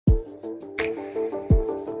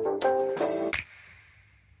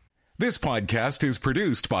This podcast is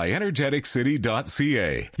produced by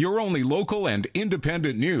energeticcity.ca, your only local and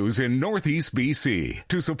independent news in Northeast BC.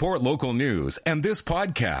 To support local news and this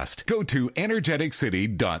podcast, go to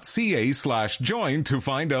energeticcity.ca/join to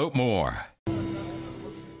find out more.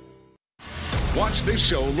 Watch this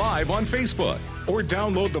show live on Facebook or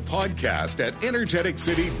download the podcast at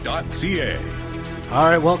energeticcity.ca. All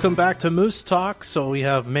right, welcome back to Moose Talk. So we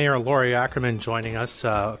have Mayor Lori Ackerman joining us.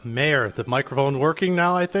 Mayor, the microphone working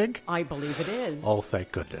now, I think? I believe it is. Oh,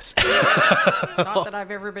 thank goodness. Not that I've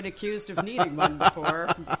ever been accused of needing one before.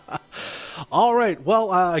 All right.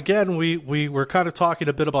 Well, again, we were kind of talking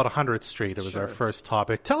a bit about 100th Street. It was our first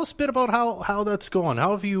topic. Tell us a bit about how that's going.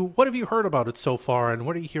 What have you heard about it so far, and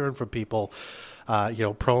what are you hearing from people?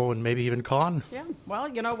 Pro and maybe even con? Yeah, well,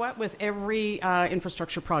 you know what? With every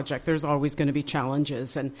infrastructure project, there's always going to be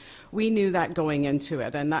challenges, and we knew that going into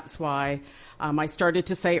it, and that's why I started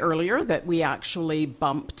to say earlier that we actually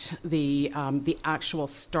bumped the actual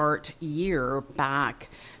start year back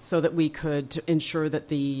so that we could ensure that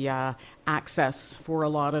the access for a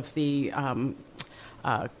lot of the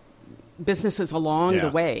businesses along the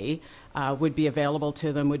way would be available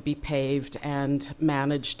to them, would be paved and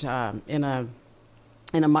managed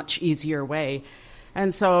in a much easier way.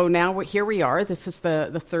 And so now here we are. This is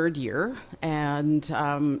the third year. And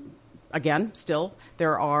again, still,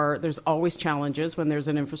 there's always challenges when there's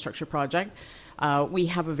an infrastructure project. We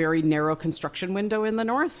have a very narrow construction window in the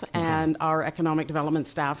north, and our economic development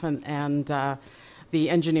staff and the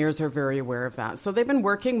engineers are very aware of that. So they've been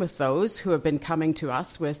working with those who have been coming to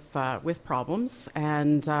us with problems,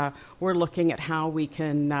 and we're looking at how we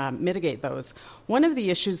can mitigate those. One of the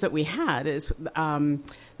issues that we had is the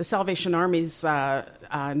Salvation Army's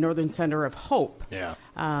Northern Center of Hope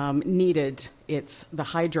needed the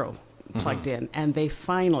hydro plugged in, and they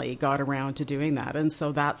finally got around to doing that. And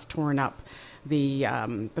so that's torn up the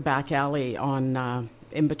back alley on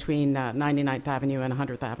in between 99th Avenue and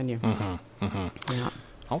 100th Avenue. Yeah.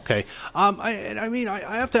 Okay. I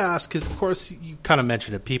have to ask, because, of course, you kind of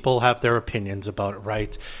mentioned it. People have their opinions about it,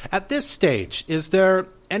 right? At this stage, is there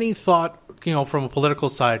any thought, from a political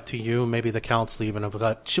side to you, maybe the council even, of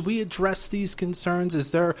should we address these concerns?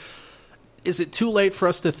 Is it too late for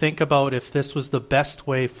us to think about if this was the best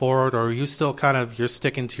way forward, or are you still you're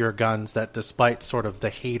sticking to your guns that despite sort of the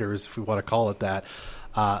haters, if we want to call it that,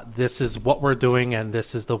 this is what we're doing and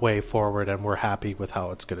this is the way forward and we're happy with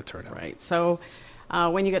how it's going to turn out? Right. So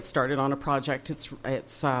when you get started on a project,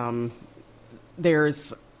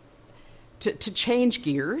 there's to change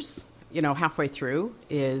gears, halfway through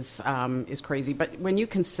is crazy. But when you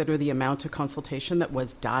consider the amount of consultation that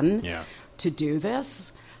was done to do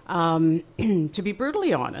this, to be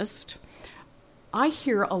brutally honest, I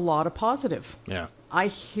hear a lot of positive. Yeah. I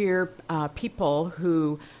hear people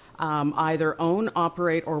who either own,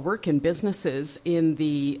 operate, or work in businesses in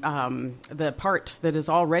the part that is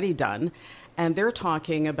already done, and they're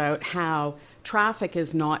talking about how traffic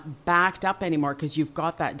is not backed up anymore because you've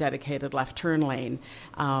got that dedicated left turn lane.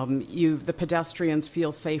 The pedestrians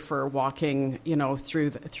feel safer walking,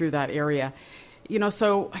 through that area.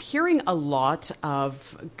 So hearing a lot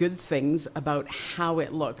of good things about how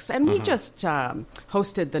it looks. And we just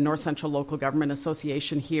hosted the North Central Local Government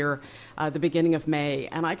Association here the beginning of May.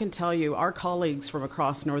 And I can tell you, our colleagues from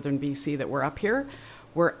across northern BC that were up here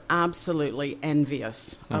were absolutely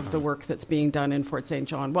envious of the work that's being done in Fort St.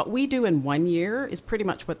 John. What we do in 1 year is pretty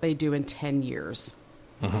much what they do in 10 years.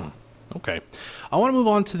 Okay. I want to move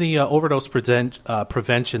on to the overdose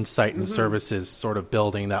prevention site and services sort of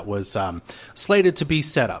building that was slated to be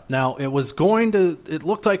set up. Now, it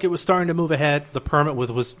looked like it was starting to move ahead. The permit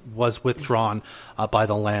was withdrawn by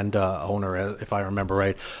the land owner, if I remember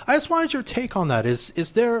right. I just wanted your take on that.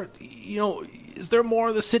 Is there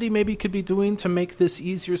more the city maybe could be doing to make this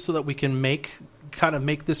easier so that we can make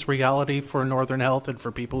this reality for Northern Health and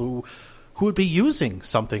for people who would be using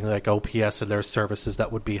something like OPS and their services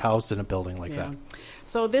that would be housed in a building like that?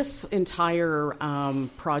 So this entire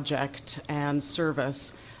project and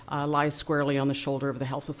service lies squarely on the shoulder of the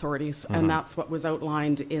health authorities, and that's what was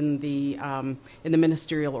outlined in the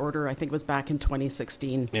ministerial order. I think it was back in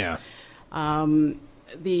 2016. Yeah.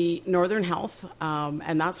 The Northern Health,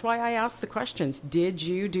 and that's why I asked the questions. Did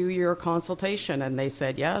you do your consultation? And they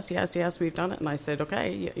said yes, we've done it. And I said,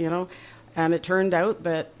 okay, and it turned out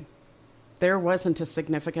that there wasn't a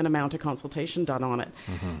significant amount of consultation done on it.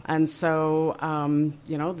 And so,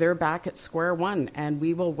 they're back at square one, and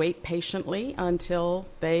we will wait patiently until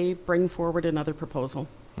they bring forward another proposal.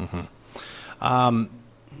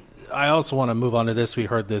 I also want to move on to this. We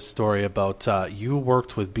heard this story about you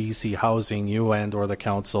worked with BC Housing, you or the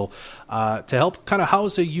council, to help kind of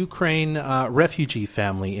house a Ukraine refugee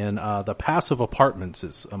family in the passive apartments,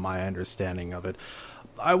 is my understanding of it.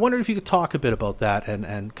 I wondered if you could talk a bit about that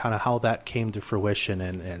and kind of how that came to fruition,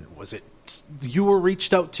 and was it you were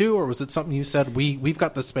reached out to, or was it something you said, we've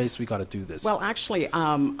got the space, we got to do this? Well, actually,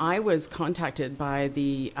 I was contacted by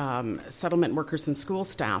the settlement workers and school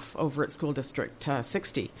staff over at School District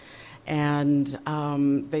 60. And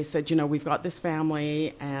they said, we've got this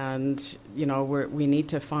family, and, we need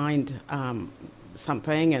to find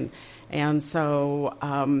something. And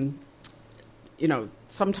so,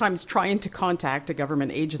 sometimes trying to contact a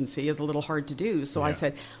government agency is a little hard to do. So I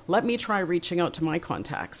said, let me try reaching out to my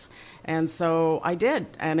contacts. And so I did.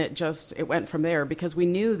 And it went from there, because we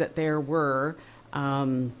knew that there were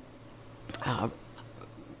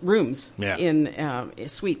rooms in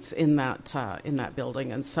suites in that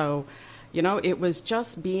building. And so, it was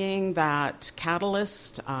just being that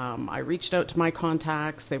catalyst. I reached out to my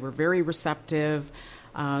contacts. They were very receptive.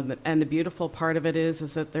 And the beautiful part of it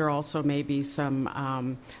is that there also may be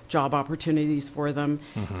some job opportunities for them.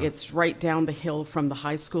 Mm-hmm. It's right down the hill from the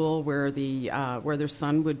high school where their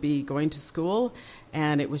son would be going to school,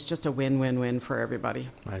 and it was just a win-win-win for everybody.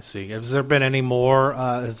 I see. Has there been any more,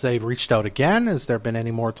 as they've reached out again, has there been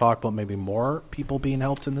any more talk about maybe more people being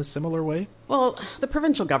helped in this similar way? Well, the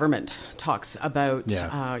provincial government talks about,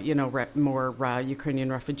 more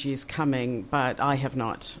Ukrainian refugees coming, but I have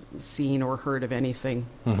not seen or heard of anything.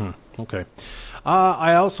 Mm-hmm. Okay.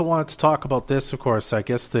 I also wanted to talk about this, of course. I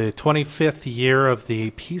guess the 25th year of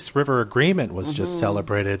the Peace River Agreement was just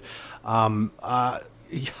celebrated. I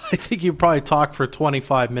think you probably talked for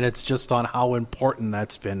 25 minutes just on how important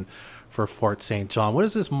that's been for Fort St. John. What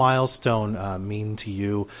does this milestone mean to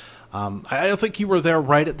you? I don't think you were there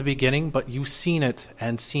right at the beginning, but you've seen it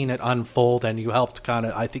unfold, and you helped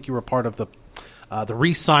I think you were part of the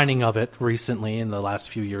re-signing of it recently in the last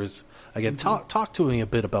few years. Again, talk to me a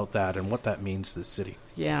bit about that and what that means to the city.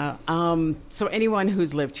 Yeah. So anyone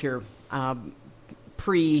who's lived here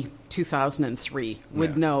pre-2003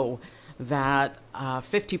 would know that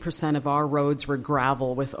 50% of our roads were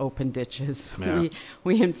gravel with open ditches. Yeah.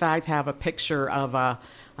 We in fact have a picture of I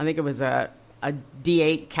think it was a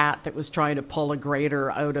D8 cat that was trying to pull a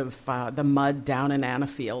grader out of the mud down in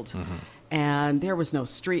Annafield. Mm-hmm. And there was no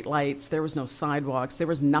street lights, there was no sidewalks, there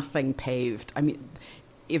was nothing paved. I mean,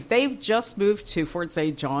 if they've just moved to Fort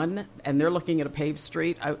St. John and they're looking at a paved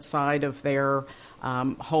street outside of their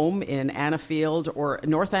home in Annafield, or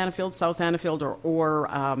North Annafield, South Annafield,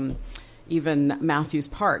 or even Matthews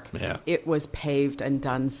Park, it was paved and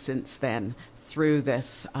done since then through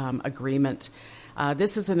this agreement.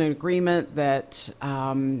 This is an agreement that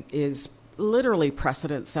is literally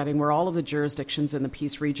precedent-setting, where all of the jurisdictions in the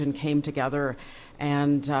Peace region came together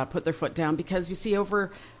and put their foot down, because you see,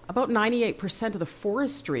 over about 98% of the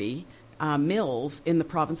forestry mills in the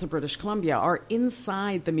province of British Columbia are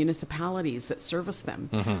inside the municipalities that service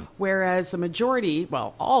them, whereas the majority,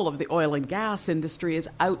 all of the oil and gas industry is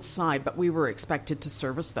outside, but we were expected to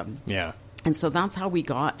service them. Yeah. And so that's how we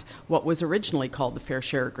got what was originally called the Fair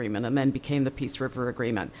Share Agreement and then became the Peace River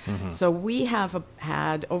Agreement. Mm-hmm. So we have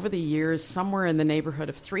had, over the years, somewhere in the neighborhood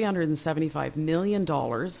of $375 million.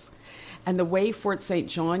 And the way Fort St.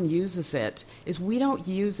 John uses it is we don't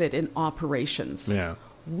use it in operations. Yeah.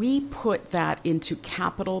 We put that into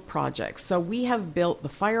capital projects. So we have built the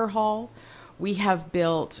fire hall. We have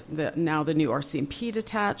built the new RCMP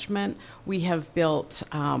detachment. We have built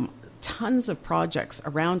tons of projects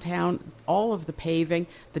around town, all of the paving,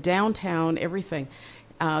 the downtown, everything,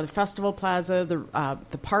 the Festival Plaza,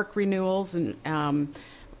 the park renewals, and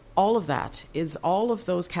all of that is, all of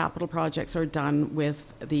those capital projects are done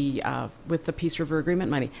with the Peace River Agreement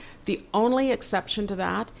money. The only exception to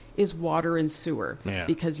that is water and sewer,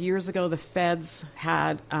 because years ago the feds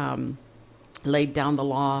had laid down the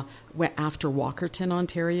law after Walkerton,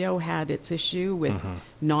 Ontario had its issue with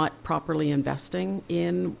not properly investing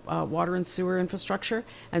in water and sewer infrastructure.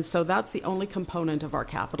 And so that's the only component of our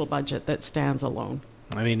capital budget that stands alone.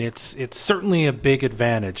 I mean, it's certainly a big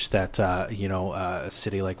advantage that, a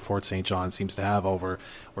city like Fort St. John seems to have over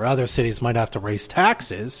where other cities might have to raise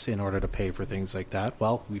taxes in order to pay for things like that.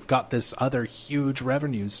 Well, we've got this other huge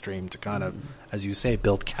revenue stream to kind of, as you say,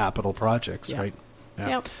 build capital projects, right? Yeah.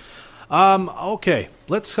 Yep. Okay,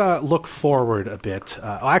 let's look forward a bit.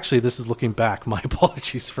 Actually, this is looking back. My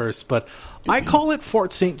apologies first, but I call it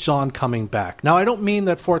Fort St. John coming back. Now, I don't mean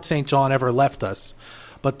that Fort St. John ever left us,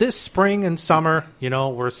 but this spring and summer,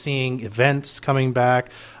 we're seeing events coming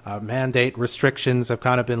back. Mandate restrictions have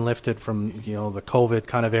kind of been lifted from, the COVID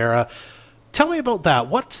kind of era. Tell me about that.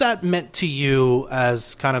 What's that meant to you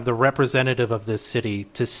as kind of the representative of this city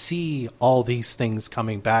to see all these things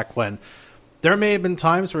coming back when there may have been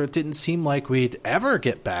times where it didn't seem like we'd ever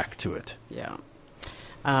get back to it? Yeah.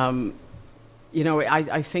 I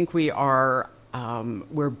think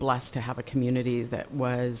we're blessed to have a community that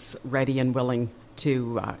was ready and willing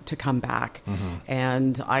to come back.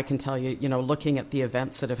 And I can tell you, looking at the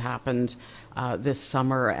events that have happened this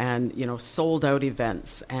summer and, sold out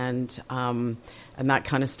events and that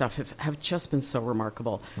kind of stuff have just been so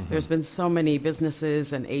remarkable. There's been so many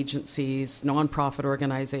businesses and agencies, nonprofit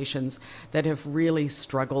organizations that have really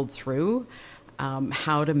struggled through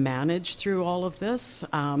how to manage through all of this,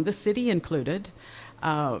 the city included.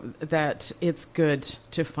 That it's good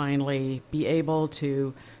to finally be able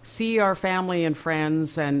to see our family and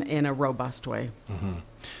friends and in a robust way.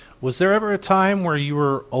 Was there ever a time where you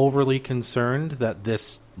were overly concerned that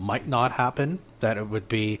this might not happen, that we'd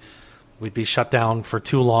be shut down for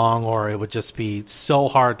too long, or it would just be so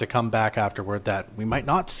hard to come back afterward that we might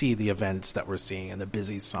not see the events that we're seeing in the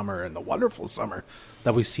busy summer and the wonderful summer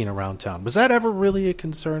that we've seen around town? Was that ever really a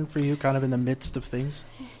concern for you, kind of in the midst of things?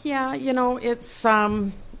 Yeah, it's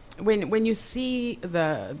when you see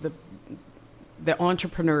the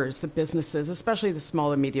entrepreneurs, the businesses, especially the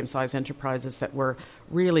small and medium-sized enterprises that were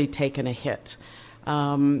really taking a hit.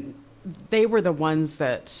 They were the ones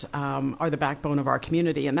that are the backbone of our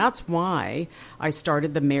community, and that's why I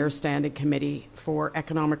started the Mayor's Standing Committee for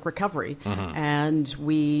Economic Recovery. And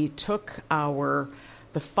we took the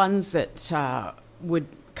funds that would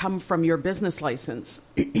come from your business license,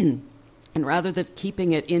 and rather than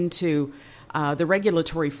keeping it into the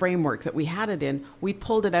regulatory framework that we had it in, we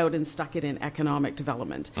pulled it out and stuck it in economic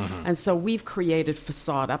development. And so we've created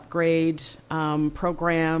facade upgrade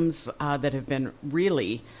programs that have been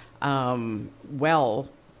really well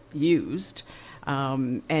used.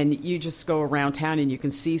 And you just go around town and you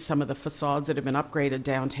can see some of the facades that have been upgraded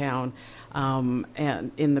downtown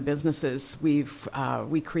and in the businesses. We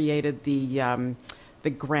created the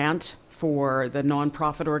grant for the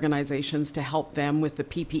nonprofit organizations to help them with the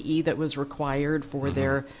PPE that was required for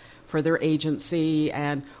their agency,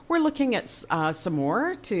 and we're looking at some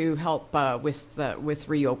more to help with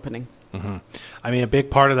reopening. I mean, a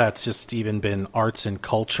big part of that's just even been arts and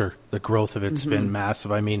culture. The growth of it's been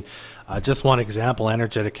massive. I mean, just one example,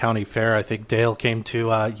 Energetic County Fair. I think Dale came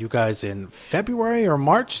to you guys in February or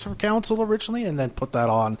March for council originally, and then put that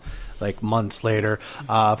on like months later.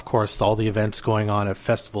 Of course, all the events going on at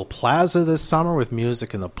Festival Plaza this summer with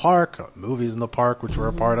music in the park, movies in the park, which we're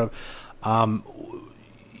a part of.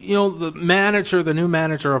 The new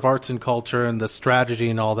manager of arts and culture and the strategy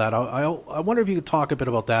and all that, I wonder if you could talk a bit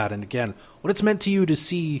about that. And again, what it's meant to you to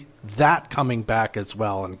see that coming back as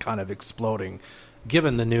well and kind of exploding,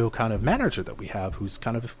 given the new kind of manager that we have who's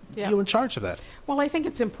kind of in charge of that. Well, I think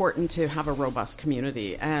it's important to have a robust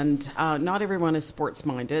community, and not everyone is sports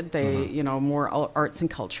minded. They, more arts and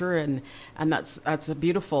culture, and that's a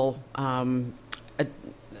beautiful part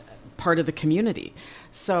of the community.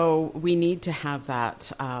 So we need to have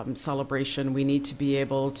that celebration. We need to be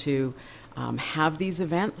able to have these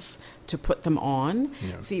events, to put them on.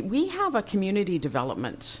 Yeah. See, we have a community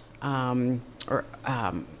development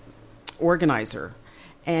organizer,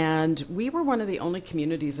 and we were one of the only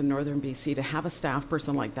communities in northern BC to have a staff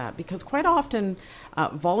person like that, because quite often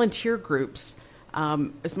volunteer groups,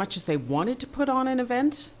 as much as they wanted to put on an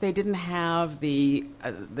event, they didn't have the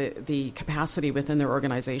capacity within their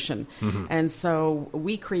organization. And so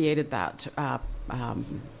we created that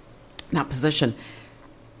position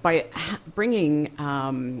by bringing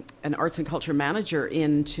an arts and culture manager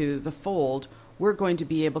into the fold. We're going to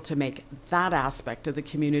be able to make that aspect of the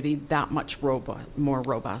community that much more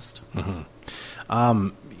robust.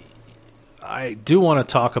 I do want to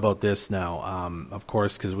talk about this now, of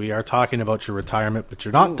course, because we are talking about your retirement, but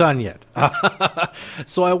you're not done yet.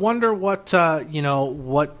 So I wonder what's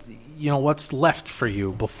left for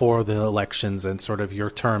you before the elections and sort of your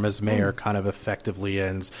term as mayor kind of effectively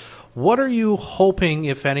ends. What are you hoping,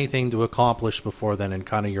 if anything, to accomplish before then in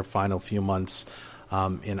kind of your final few months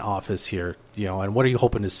in office here, and what are you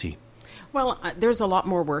hoping to see? Well, there's a lot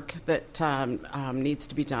more work that needs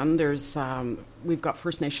to be done. We've got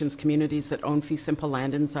First Nations communities that own fee simple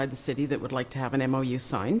land inside the city that would like to have an MOU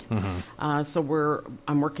signed. So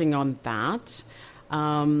I'm working on that.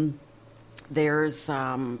 There's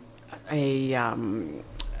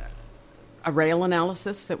a rail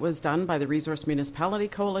analysis that was done by the Resource Municipality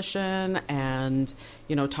Coalition, and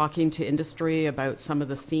talking to industry about some of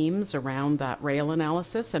the themes around that rail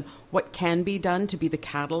analysis and what can be done to be the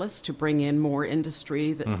catalyst to bring in more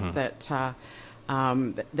industry that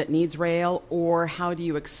that needs rail, or how do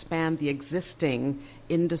you expand the existing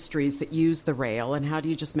industries that use the rail, and how do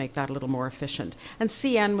you just make that a little more efficient? And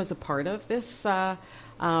CN was a part of this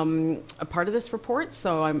report,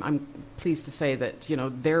 so I'm pleased to say that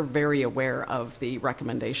they're very aware of the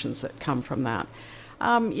recommendations that come from that.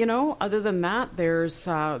 Other than that, there's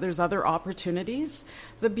other opportunities.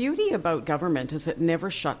 The beauty about government is it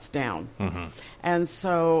never shuts down. Mm-hmm. And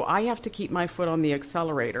so I have to keep my foot on the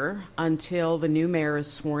accelerator until the new mayor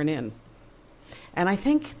is sworn in. And I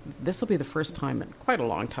think this will be the first time in quite a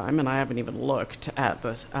long time, and I haven't even looked at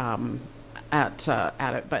this at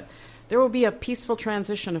it, but there will be a peaceful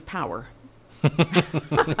transition of power.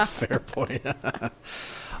 Fair point.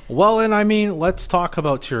 Well, and I mean, let's talk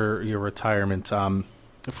about your retirement.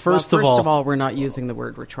 First of all, we're not using the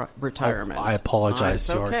word retirement. I apologize.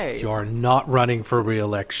 Okay. You're not running for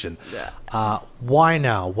re-election. Yeah. Why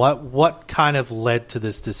now? What kind of led to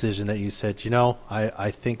this decision that you said,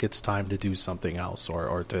 I think it's time to do something else,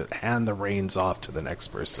 or to hand the reins off to the next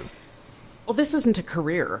person? Well, this isn't a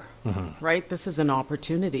career, right? This is an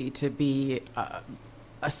opportunity to be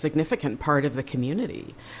a significant part of the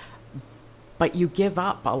community, but you give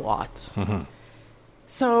up a lot. Mm-hmm.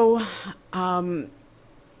 So,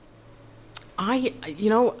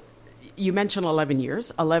 you mentioned 11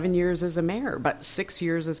 years. 11 years as a mayor, but 6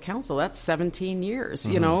 years as council. That's 17 years.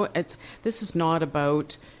 Mm-hmm. This is not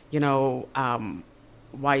about,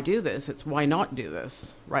 why do this? It's why not do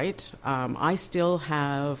this, right? I still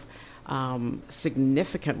have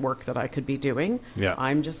significant work that I could be doing. Yeah.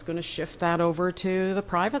 I'm just going to shift that over to the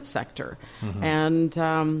private sector. Mm-hmm.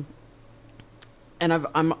 And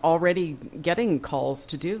I'm already getting calls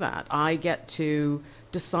to do that. I get to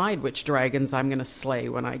decide which dragons I'm going to slay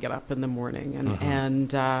when I get up in the morning.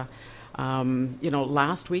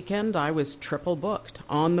 Last weekend I was triple booked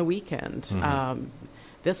on the weekend. Mm-hmm.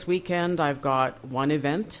 This weekend I've got one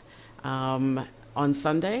event on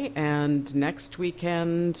Sunday, and next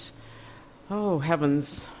weekend, oh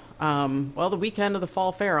heavens, the weekend of the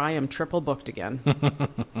Fall Fair, I am triple booked again.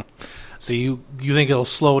 So you think it'll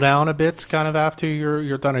slow down a bit kind of after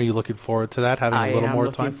you're done? Are you looking forward to that, having a little more time? I am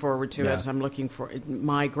looking forward to it. I'm looking for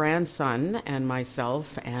my grandson and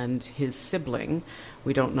myself and his sibling.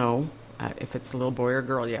 We don't know if it's a little boy or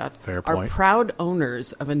girl yet. Fair point. Are proud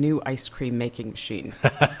owners of a new ice cream making machine.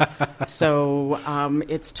 So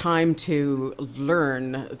it's time to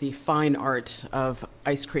learn the fine art of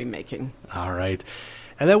ice cream making. All right.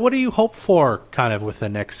 And then what do you hope for kind of with the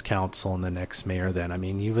next council and the next mayor then? I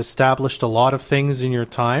mean, you've established a lot of things in your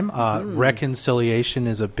time. Reconciliation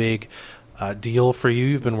is a big deal for you.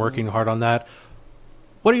 You've been working hard on that.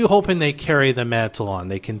 What are you hoping they carry the mantle on,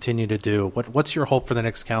 they continue to do? What's your hope for the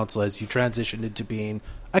next council as you transition into being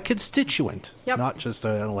a constituent, not just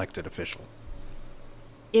an elected official?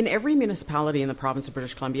 In every municipality in the province of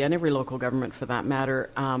British Columbia, and every local government for that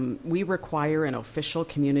matter, we require an official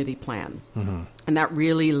community plan. Mm-hmm. And that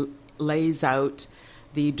really lays out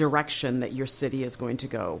the direction that your city is going to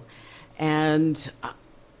go. And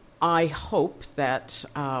I hope that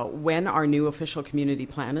when our new official community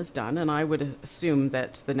plan is done, and I would assume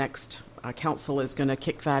that the next council is going to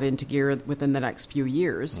kick that into gear within the next few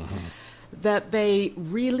years, mm-hmm. that they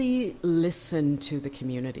really listen to the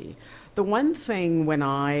community. The one thing when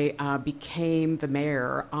I became the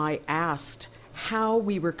mayor, I asked how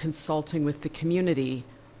we were consulting with the community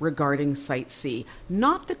regarding Site C.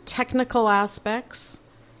 Not the technical aspects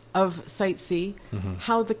of Site C, mm-hmm.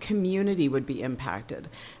 how the community would be impacted.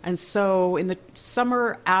 And so in the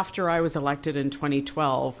summer after I was elected in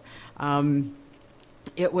 2012,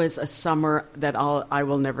 it was a summer that I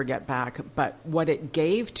will never get back. But what it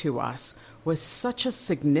gave to us was such a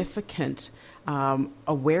significant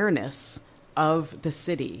awareness of the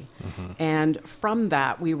city. Mm-hmm. And from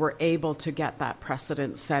that, we were able to get that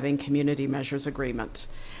precedent-setting community measures agreement.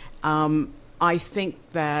 I think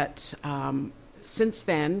that since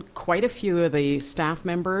then, quite a few of the staff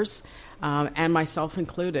members, and myself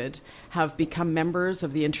included, have become members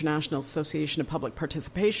of the International Association of Public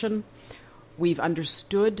Participation. We've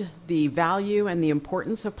understood the value and the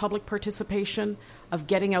importance of public participation, of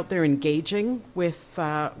getting out there, engaging with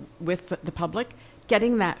the public,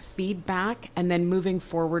 getting that feedback, and then moving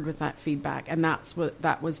forward with that feedback. And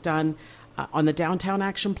that was done on the Downtown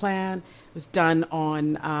Action Plan. It was done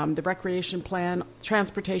on the Recreation Plan,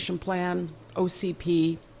 Transportation Plan,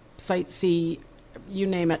 OCP, Site C, you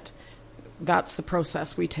name it. That's the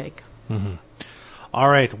process we take. Mm-hmm. All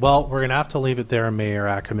right. Well, we're going to have to leave it there, Mayor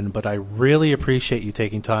Ackerman, but I really appreciate you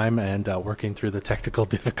taking time and working through the technical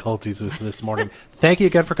difficulties this morning. Thank you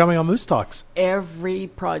again for coming on Moose Talks. Every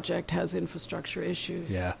project has infrastructure issues.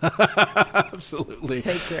 Yeah, absolutely.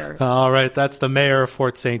 Take care. All right. That's the Mayor of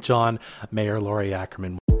Fort St. John, Mayor Lori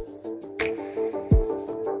Ackerman.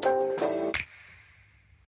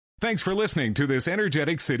 Thanks for listening to this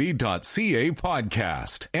EnergeticCity.ca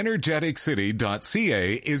podcast.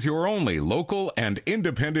 EnergeticCity.ca is your only local and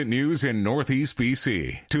independent news in Northeast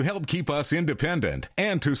BC. To help keep us independent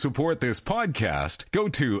and to support this podcast, go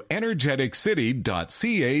to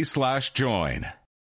EnergeticCity.ca/join.